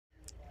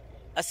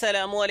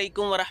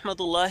अस्सलामुअलैकुम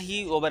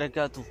वरहमतुल्लाहि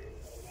वबरकातुहू।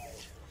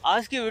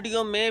 आज की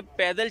वीडियो में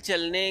पैदल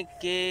चलने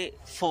के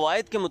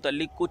फ़वाइद के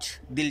मुतल्लिक कुछ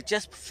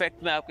दिलचस्प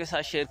फैक्ट मैं आपके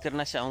साथ शेयर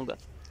करना चाहूँगा।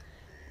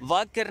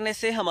 वॉक करने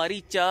से हमारी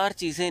 4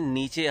 चीज़ें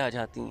नीचे आ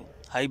जाती हैं: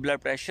 high blood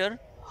pressure,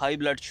 high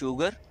blood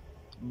sugar,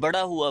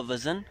 बढ़ा हुआ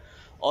वज़न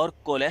और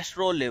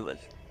कोलेस्ट्रॉल लेवल।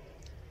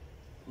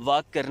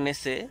 वॉक करने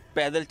से,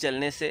 पैदल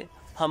चलने से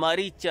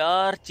हमारी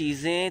 4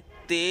 चीज़ें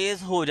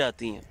तेज़ हो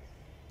जाती हैं: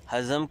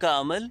 हज़म का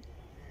अमल,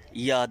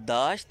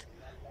 याददाश्त,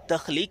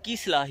 तख्लीकी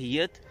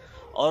सलाहियत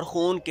और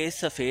खून के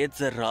सफ़ेद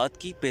ज़र्रात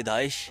की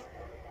पैदाइश।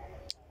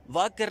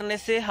 वॉक करने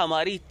से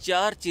हमारी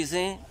 4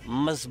 चीज़ें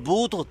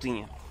मज़बूत होती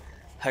हैं: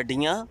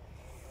 हड्डियाँ,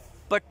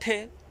 पट्ठे,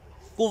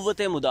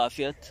 क़ुव्वत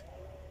मुदाफ़ियत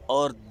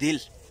और दिल।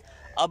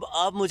 अब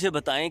आप मुझे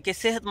बताएं कि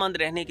सेहतमंद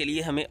रहने के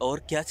लिए हमें और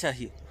क्या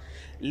चाहिए।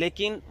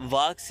 लेकिन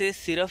वॉक से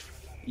सिर्फ़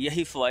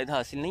यही फ़वाइद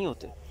हासिल नहीं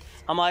होते।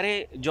 हमारे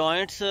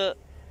जॉइंट्स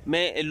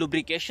में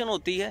लुब्रिकेशन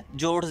होती है,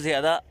 जोड़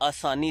ज़्यादा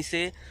आसानी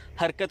से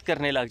हरकत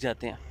करने लग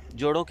जाते हैं,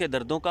 जोड़ों के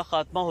दर्दों का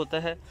ख़ात्मा होता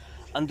है,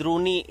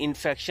 अंदरूनी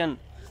इन्फेक्शन,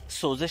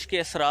 सोजिश के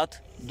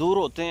असरात दूर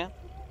होते हैं,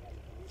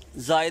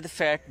 ज़ायद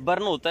फ़ैट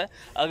बर्न होता है।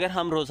 अगर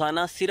हम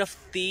रोज़ाना सिर्फ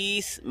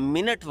 30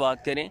 मिनट वॉक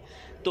करें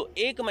तो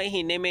 1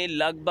 महीने में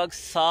लगभग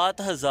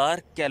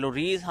 7000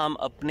 कैलोरीज़ हम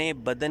अपने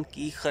बदन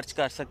की खर्च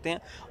कर सकते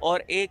हैं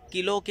और 1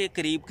 किलो के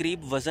करीब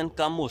करीब वज़न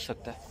कम हो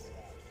सकता है,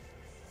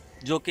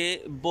 जो कि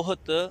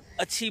बहुत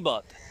अच्छी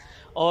बात है।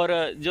 और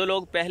जो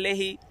लोग पहले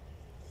ही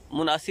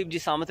मुनासिब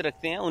जिसामत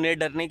रखते हैं उन्हें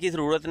डरने की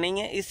ज़रूरत नहीं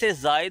है। इससे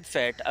ज़ायद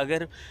फ़ैट,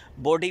 अगर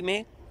बॉडी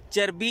में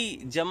चर्बी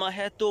जमा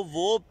है तो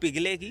वो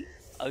पिघलेगी।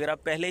 अगर आप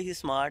पहले ही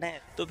स्मार्ट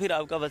हैं तो फिर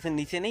आपका वज़न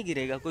नीचे नहीं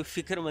गिरेगा, कोई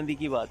फ़िक्रमंदी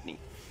की बात नहीं।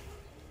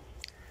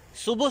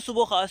 सुबह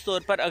सुबह ख़ास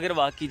तौर पर अगर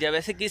वॉक की जाए,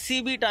 वैसे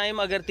किसी भी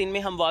टाइम अगर दिन में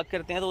हम वॉक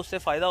करते हैं तो उससे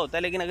फ़ायदा होता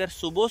है, लेकिन अगर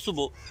सुबह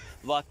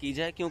सुबह वॉक की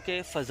जाए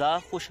क्योंकि फ़ज़ा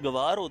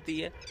खुशगवार होती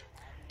है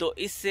तो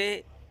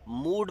इससे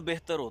मूड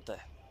बेहतर होता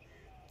है,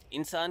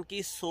 इंसान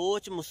की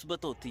सोच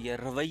मुस्बत होती है,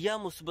 रवैया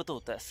मुस्बत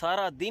होता है,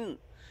 सारा दिन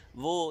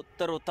वो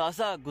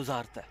तरोताज़ा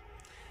गुजारता है।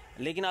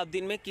 लेकिन आप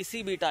दिन में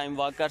किसी भी टाइम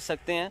वॉक कर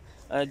सकते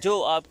हैं जो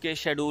आपके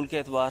शेड्यूल के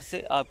एतबार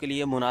से आपके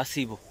लिए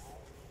मुनासिब हो।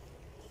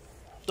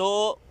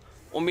 तो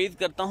उम्मीद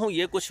करता हूँ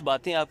ये कुछ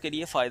बातें आपके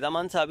लिए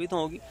फ़ायदेमंद साबित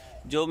होंगी,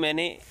 जो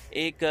मैंने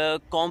एक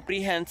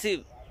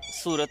कॉम्प्रिहेंसिव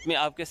सूरत में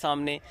आपके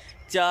सामने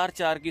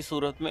 4 की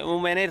सूरत में वो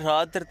मैंने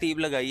रात तरतीब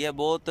लगाई है,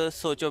 बहुत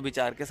सोचो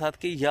विचार के साथ,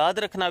 कि याद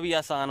रखना भी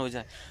आसान हो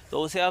जाए।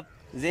 तो उसे आप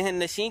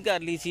ज़हन नशीं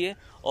कर लीजिए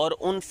और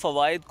उन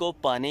फ़वाइद को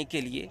पाने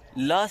के लिए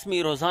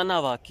लाज़मी रोज़ाना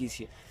वॉक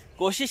कीजिए।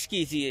 कोशिश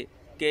कीजिए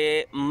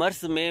कि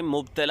मर्ज़ में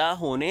मुब्तला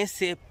होने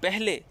से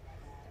पहले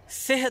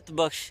सेहत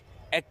बख्श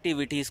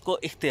एक्टिविटीज़ को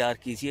इख्तियार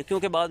कीजिए,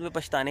 क्योंकि बाद में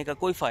पछताने का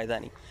कोई फ़ायदा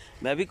नहीं।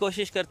 मैं भी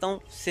कोशिश करता हूँ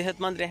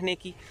सेहतमंद रहने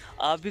की,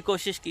 आप भी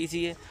कोशिश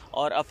कीजिए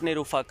और अपने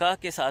रुफ़ाका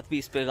के साथ भी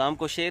इस पैगाम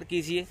को शेयर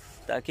कीजिए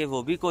ताकि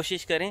वो भी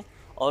कोशिश करें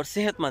और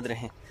सेहतमंद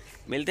रहें।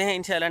 मिलते हैं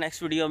इंशाअल्लाह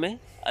नेक्स्ट वीडियो में।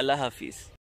 अल्लाह हाफिज़।